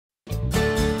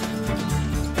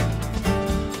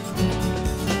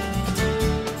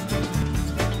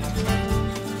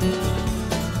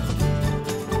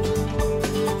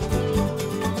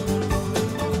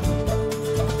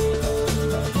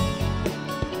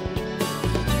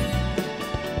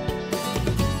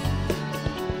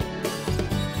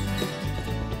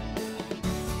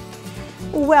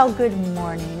Well, good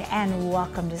morning and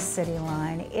welcome to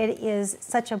CityLine. It is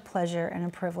such a pleasure and a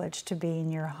privilege to be in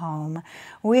your home.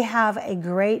 We have a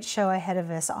great show ahead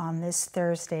of us on this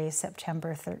Thursday,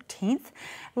 September 13th.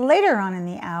 Later on in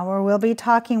the hour, we'll be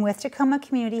talking with Tacoma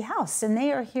Community House, and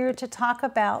they are here to talk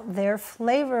about their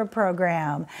flavor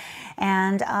program.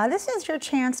 And this is your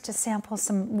chance to sample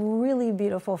some really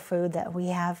beautiful food that we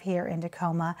have here in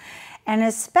Tacoma, and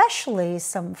especially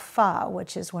some pho,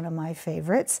 which is one of my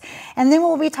favorites. And then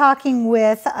we'll be talking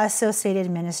with Associated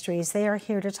Ministries. They are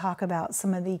here to talk about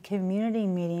some of the community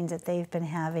meetings that they've been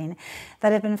having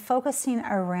that have been focusing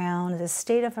around the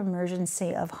state of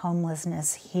emergency of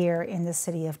homelessness here in the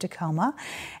city of Tacoma.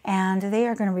 And they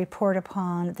are going to report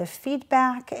upon the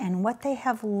feedback and what they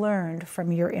have learned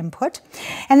from your input.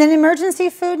 And then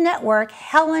Emergency Food Network,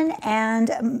 Helen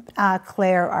and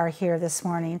Claire are here this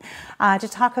morning to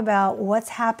talk about what's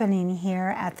happening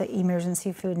here at the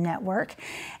Emergency Food Network.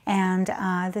 And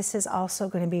this is also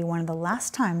going to be one of the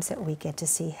last times that we get to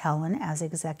see Helen as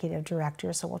Executive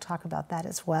Director, so we'll talk about that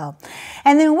as well.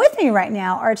 And then with me right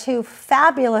now are two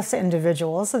fabulous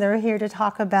individuals. So they're here to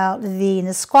talk about the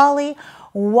Nisqually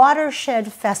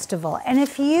Watershed Festival. And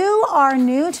if you are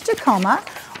new to Tacoma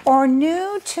or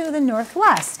new to the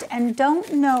Northwest and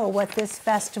don't know what this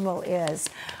festival is,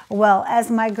 well, as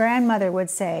my grandmother would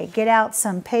say, get out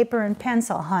some paper and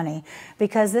pencil, honey,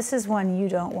 because this is one you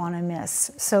don't want to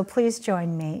miss. So please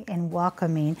join me in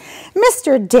welcoming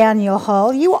Mr. Daniel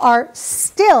Hull. You are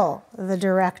still the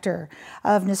director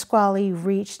of Nisqually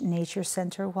Reach Nature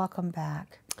Center. Welcome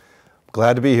back.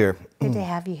 Glad to be here. Good to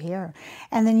have you here.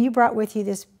 And then you brought with you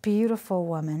this beautiful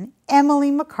woman,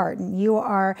 Emily McCartan. You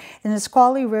are the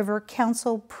Nisqually River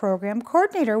Council Program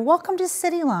Coordinator. Welcome to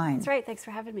CityLine. That's right. Thanks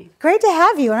for having me. Great to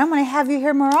have you, and I'm going to have you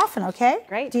here more often, okay?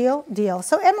 Great. Deal, deal.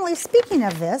 So, Emily, speaking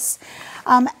of this,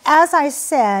 as I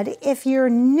said, if you're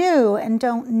new and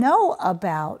don't know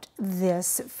about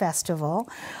this festival,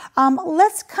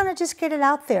 let's kind of just get it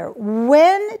out there.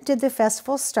 When did the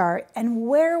festival start, and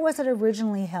where was it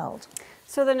originally held?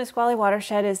 So the Nisqually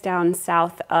Watershed is down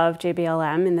south of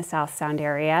JBLM in the South Sound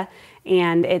area,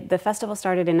 and the festival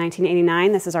started in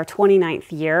 1989. This is our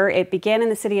 29th year. It began in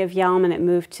the city of Yelm, and it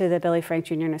moved to the Billy Frank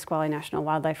Jr. Nisqually National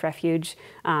Wildlife Refuge,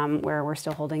 where we're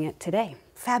still holding it today.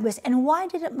 Fabulous. And why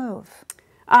did it move?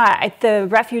 The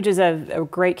refuge is a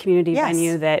great community Yes.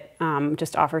 venue that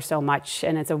just offers so much,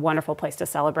 and it's a wonderful place to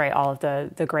celebrate all of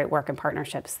the great work and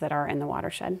partnerships that are in the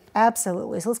watershed.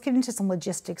 Absolutely. So let's get into some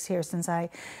logistics here, since I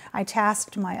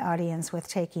tasked my audience with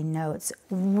taking notes.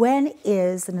 When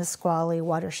is the Nisqually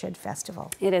Watershed Festival?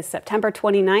 It is September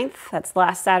 29th. That's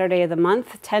last Saturday of the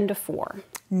month, 10 to 4.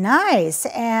 Nice.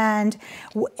 And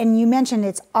you mentioned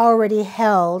it's already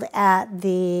held at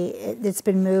it's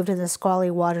been moved to the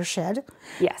Nisqually Watershed.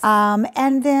 Yes.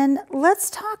 And then let's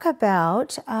talk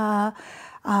about a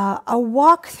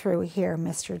walkthrough here,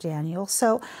 Mr. Daniel.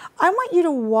 So I want you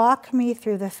to walk me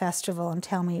through the festival and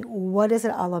tell me what is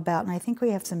it all about. And I think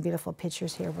we have some beautiful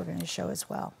pictures here we're going to show as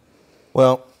well.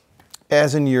 Well,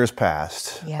 as in years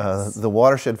past, Yes. the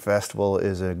Watershed Festival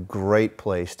is a great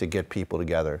place to get people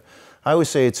together. I always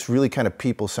say it's really kind of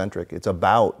people-centric. It's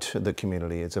about the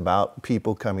community. It's about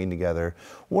people coming together.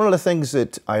 One of the things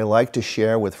that I like to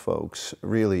share with folks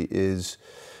really is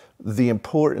the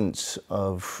importance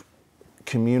of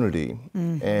community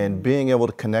and being able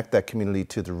to connect that community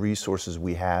to the resources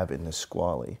we have in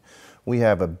Nisqually. We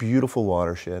have a beautiful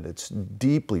watershed. It's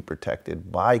deeply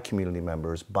protected by community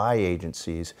members, by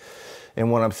agencies.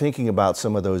 And when I'm thinking about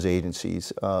some of those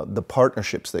agencies, the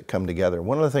partnerships that come together,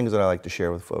 one of the things that I like to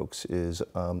share with folks is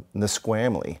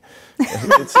Nisqually.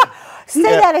 Say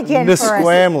that again for us.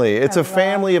 Nisqually. It's a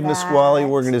family of that. Nisqually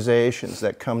organizations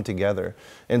that come together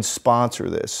and sponsor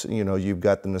this. You know, you've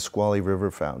got the Nisqually River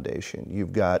Foundation.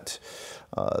 You've got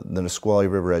the Nisqually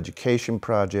River Education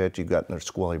Project. You've got the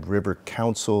Nisqually River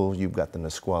Council. You've got the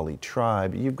Nisqually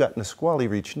Tribe. You've got Nisqually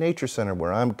Reach Nature Center,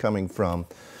 where I'm coming from.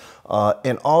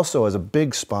 And also, as a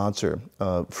big sponsor,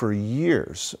 for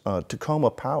years, Tacoma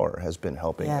Power has been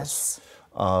helping us.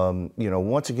 You know,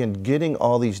 once again, getting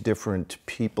all these different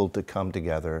people to come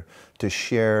together to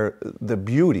share the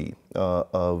beauty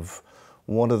of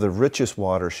one of the richest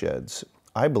watersheds,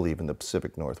 I believe, in the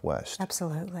Pacific Northwest.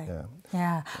 Absolutely. Yeah.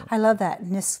 Yeah. I love that.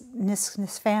 Nisqually.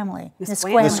 Nisqually.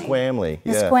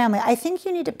 Yeah. Nisqually. I think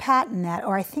you need to patent that,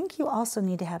 or I think you also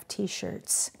need to have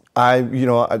T-shirts.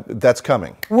 That's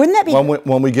coming. Wouldn't that be?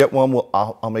 When we get one,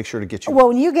 I'll make sure to get you. Well,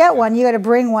 when you get one, you got to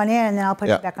bring one in, and then I'll put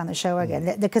it back on the show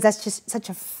again, because that's just such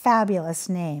a fabulous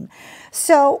name.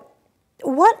 So,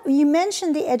 What you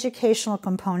mentioned, the educational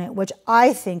component, which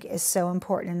I think is so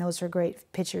important, and those are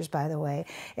great pictures, by the way,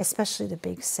 especially the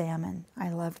big salmon. I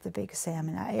love the big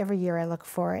salmon. Every year I look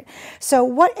for it. So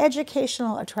what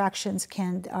educational attractions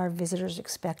can our visitors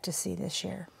expect to see this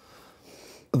year?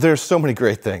 There's so many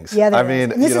great things. Yeah, I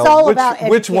mean, and this is all about education.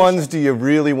 Which ones do you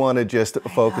really want to just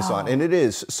focus on? And it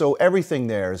is. So everything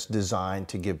there is designed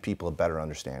to give people a better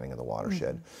understanding of the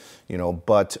watershed. You know,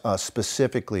 but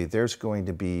specifically, there's going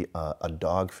to be a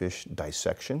dogfish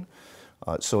dissection.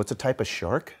 So it's a type of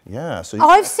shark. Yeah. So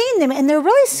I've seen them, and they're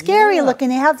really scary looking.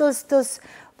 They have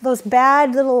those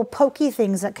bad little pokey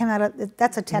things that come out of,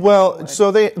 that's a technical word.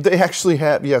 So they actually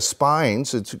have,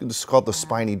 spines. It's called the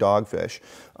spiny dogfish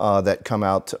that come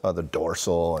out the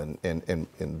dorsal and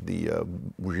the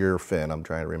rear fin. I'm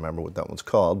trying to remember what that one's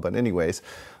called, but anyways.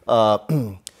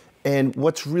 And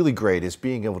what's really great is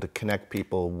being able to connect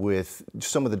people with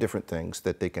some of the different things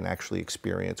that they can actually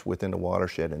experience within the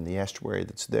watershed and the estuary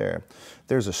that's there.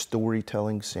 There's a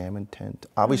storytelling salmon tent.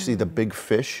 Obviously the big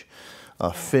fish,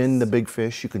 Finn the big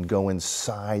fish, you can go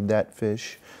inside that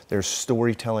fish. There's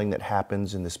storytelling that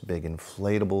happens in this big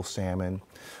inflatable salmon.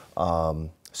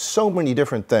 So many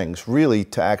different things really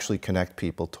to actually connect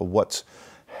people to what's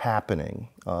happening.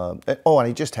 And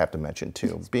I just have to mention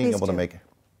too, being able to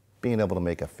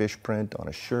make a fish print on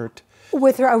a shirt.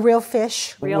 With a real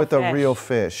fish? A real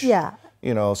fish. Yeah.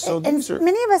 You know, so and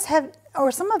many of us have,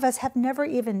 or some of us have never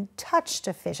even touched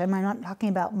a fish. I'm not talking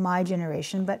about my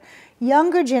generation, but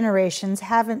younger generations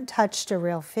haven't touched a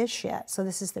real fish yet, so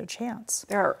this is their chance.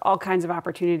 There are all kinds of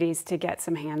opportunities to get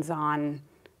some hands-on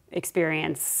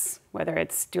experience, whether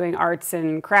it's doing arts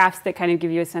and crafts that kind of give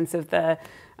you a sense of the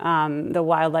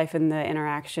wildlife and the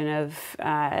interaction of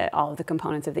all of the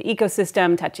components of the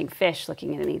ecosystem, touching fish,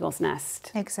 looking at an eagle's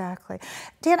nest. Exactly.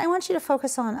 Dan, I want you to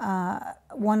focus on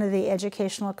one of the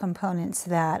educational components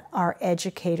that our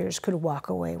educators could walk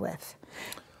away with.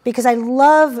 Because I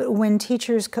love when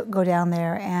teachers go down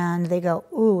there and they go,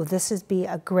 ooh, this would be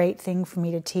a great thing for me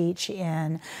to teach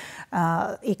in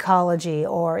ecology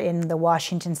or in the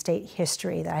Washington State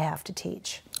history that I have to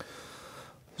teach.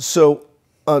 So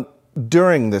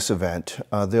during this event,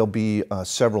 there'll be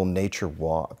several nature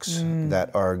walks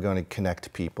that are going to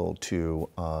connect people to,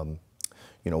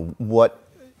 what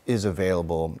is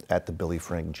available at the Billy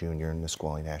Frank Jr.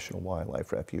 Nisqually National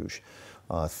Wildlife Refuge.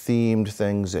 Themed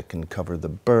things that can cover the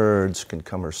birds, can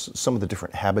cover some of the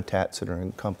different habitats that are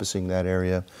encompassing that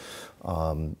area.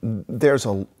 There's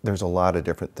a lot of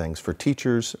different things for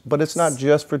teachers, but it's not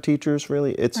just for teachers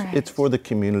really. It's for the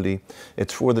community.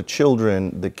 It's for the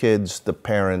children, the kids, the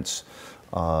parents,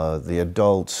 the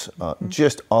adults,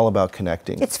 just all about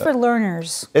connecting. It's for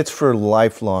learners. It's for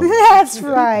lifelong. That's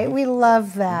right. We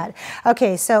love that.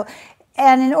 Okay, so,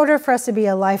 and in order for us to be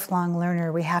a lifelong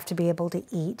learner, we have to be able to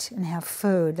eat and have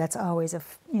food. That's always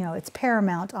it's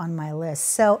paramount on my list.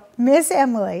 So, Miss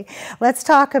Emily, let's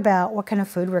talk about what kind of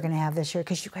food we're going to have this year,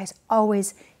 because you guys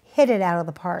always hit it out of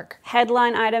the park.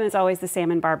 Headline item is always the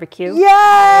salmon barbecue.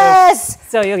 Yes!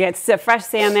 So you'll get fresh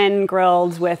salmon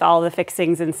grilled with all the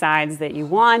fixings and sides that you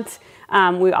want.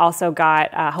 We also got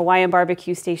a Hawaiian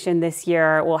barbecue station this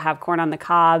year. We'll have corn on the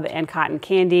cob and cotton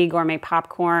candy, gourmet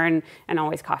popcorn, and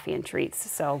always coffee and treats.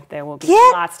 So there will be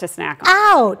lots to snack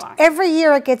on. Every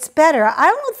year it gets better. I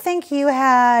don't think you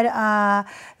had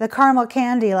the caramel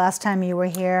candy last time you were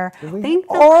here. I think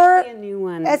that's a new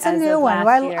one. It's a new one.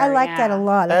 I like that a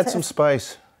lot. Add some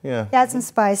spice. Yeah. Add some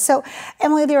spice. So,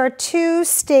 Emily, there are two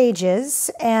stages,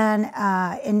 and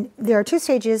there are two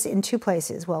stages in two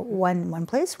places. Well, one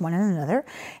place, one in another,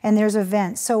 and there's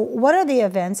events. So, what are the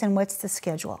events, and what's the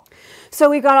schedule? So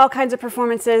we've got all kinds of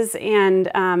performances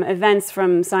and events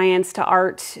from science to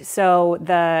art. So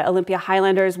the Olympia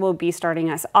Highlanders will be starting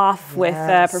us off with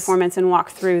a performance and walk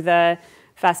through the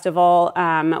festival.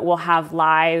 We'll have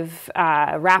live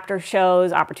raptor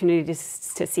shows,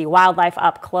 opportunities to see wildlife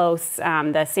up close.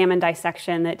 The salmon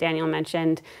dissection that Daniel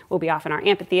mentioned will be off in our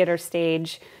amphitheater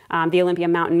stage. The Olympia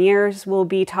Mountaineers will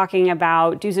be talking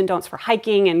about do's and don'ts for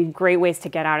hiking and great ways to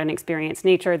get out and experience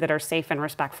nature that are safe and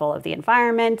respectful of the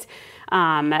environment.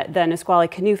 The Nisqually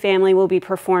Canoe family will be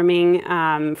performing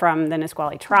from the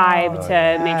Nisqually tribe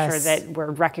to make sure that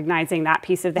we're recognizing that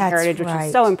piece of the heritage, which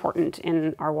is so important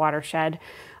in our watershed.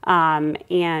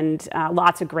 and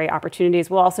lots of great opportunities.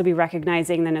 We'll also be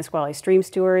recognizing the Nisqually Stream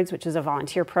Stewards, which is a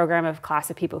volunteer program of a class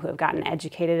of people who have gotten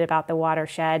educated about the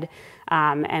watershed,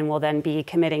 and will then be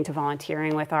committing to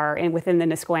volunteering within the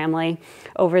Nisqually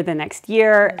over the next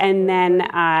year. And then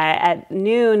at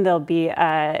noon, there'll be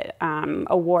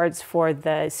awards for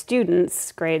the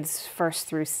students, grades 1st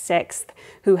through 6th,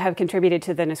 who have contributed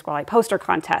to the Nisqually poster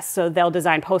contest. So they'll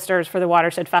design posters for the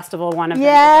Watershed Festival. One of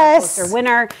them is a poster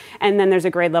winner, and then there's a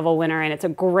grade level winner, and it's a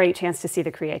great chance to see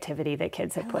the creativity that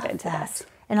kids have put into this.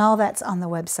 And all that's on the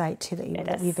website too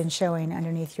that you've been showing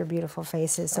underneath your beautiful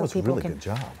faces, so people really good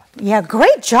job. Yeah,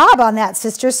 great job on that,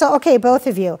 sister. So, okay, both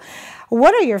of you,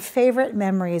 what are your favorite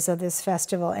memories of this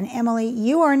festival? And Emily,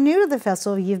 you are new to the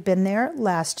festival. You've been there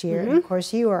last year, and of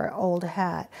course, you are old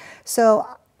hat. So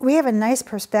we have a nice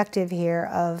perspective here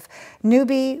of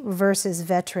newbie versus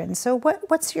veteran. So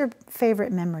what's your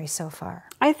favorite memory so far?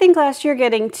 I think last year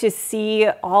getting to see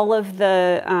all of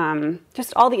the,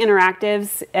 just all the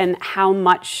interactives and how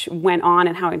much went on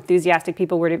and how enthusiastic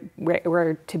people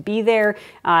were to be there,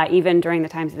 even during the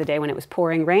times of the day when it was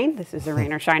pouring rain. This is a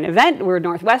rain or shine event. We're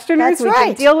Northwesterners. That's right.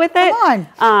 We can deal with it. Come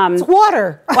on. It's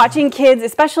water. Watching kids,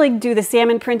 especially do the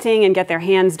salmon printing and get their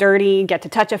hands dirty, get to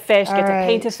touch a fish, get to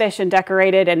paint a fish and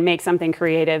decorate it and make something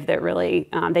creative that really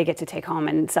they get to take home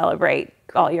and celebrate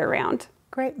all year round.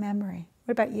 Great memory.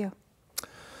 What about you?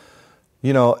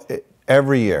 You know,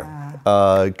 every year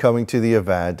coming to the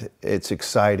event, it's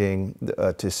exciting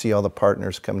to see all the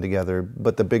partners come together,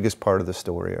 but the biggest part of the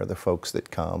story are the folks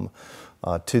that come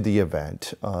to the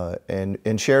event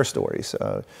and share stories.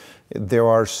 There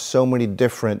are so many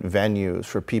different venues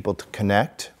for people to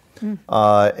connect.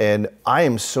 And I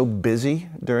am so busy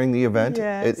during the event.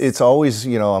 Yes. It's always,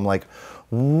 you know, I'm like,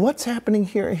 what's happening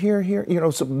here? You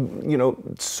know,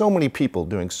 so many people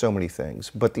doing so many things.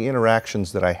 But the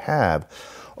interactions that I have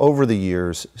over the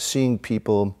years, seeing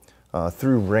people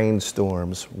through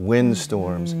rainstorms,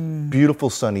 windstorms, beautiful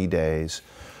sunny days,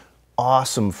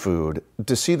 awesome food,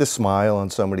 to see the smile on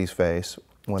somebody's face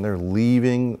when they're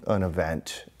leaving an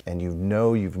event and you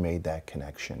know you've made that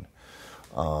connection.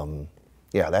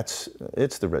 Yeah,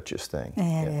 it's the richest thing.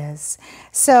 It is.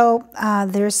 So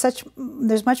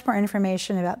there's much more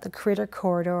information about the Critter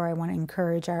Corridor. I want to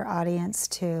encourage our audience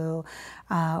to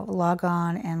log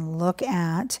on and look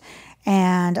at.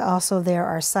 And also there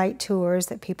are site tours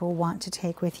that people want to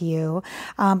take with you.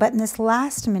 But in this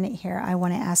last minute here, I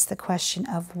want to ask the question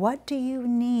of what do you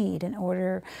need in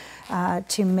order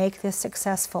to make this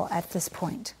successful at this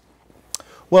point?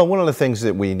 Well, one of the things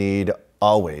that we need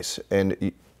always,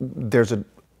 and there's an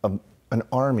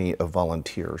army of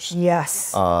volunteers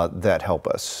that help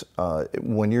us.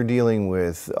 When you're dealing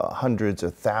with hundreds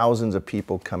of thousands of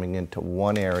people coming into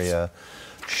one area,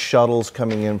 shuttles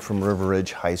coming in from River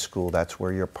Ridge High School, that's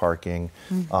where you're parking.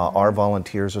 Our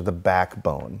volunteers are the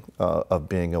backbone of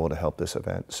being able to help this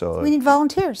event. So we need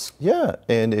volunteers. Yeah,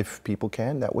 and if people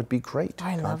can, that would be great.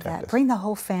 I love that. Bring the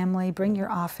whole family, bring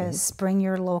your office, bring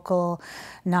your local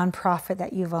nonprofit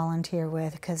that you volunteer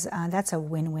with, because that's a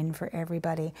win-win for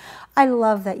everybody. I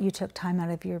love that you took time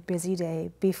out of your busy day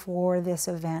before this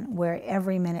event where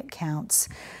every minute counts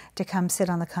to come sit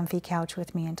on the comfy couch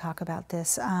with me and talk about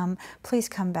this. Please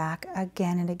come back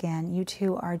again and again. You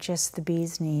two are just the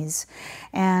bee's knees.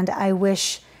 And I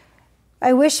wish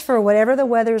for whatever the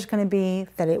weather is going to be,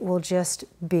 that it will just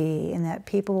be, and that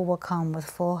people will come with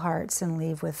full hearts and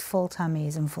leave with full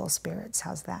tummies and full spirits.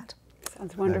 How's that?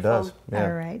 Sounds wonderful. It does. Yeah.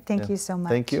 All right. Thank you so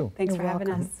much. Thank you. Thanks You're for having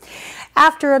welcome. us.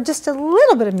 After just a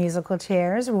little bit of musical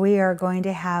chairs, we are going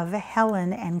to have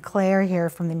Helen and Claire here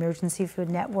from the Emergency Food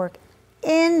Network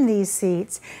in these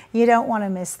seats. You don't want to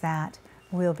miss that.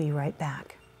 We'll be right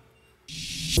back.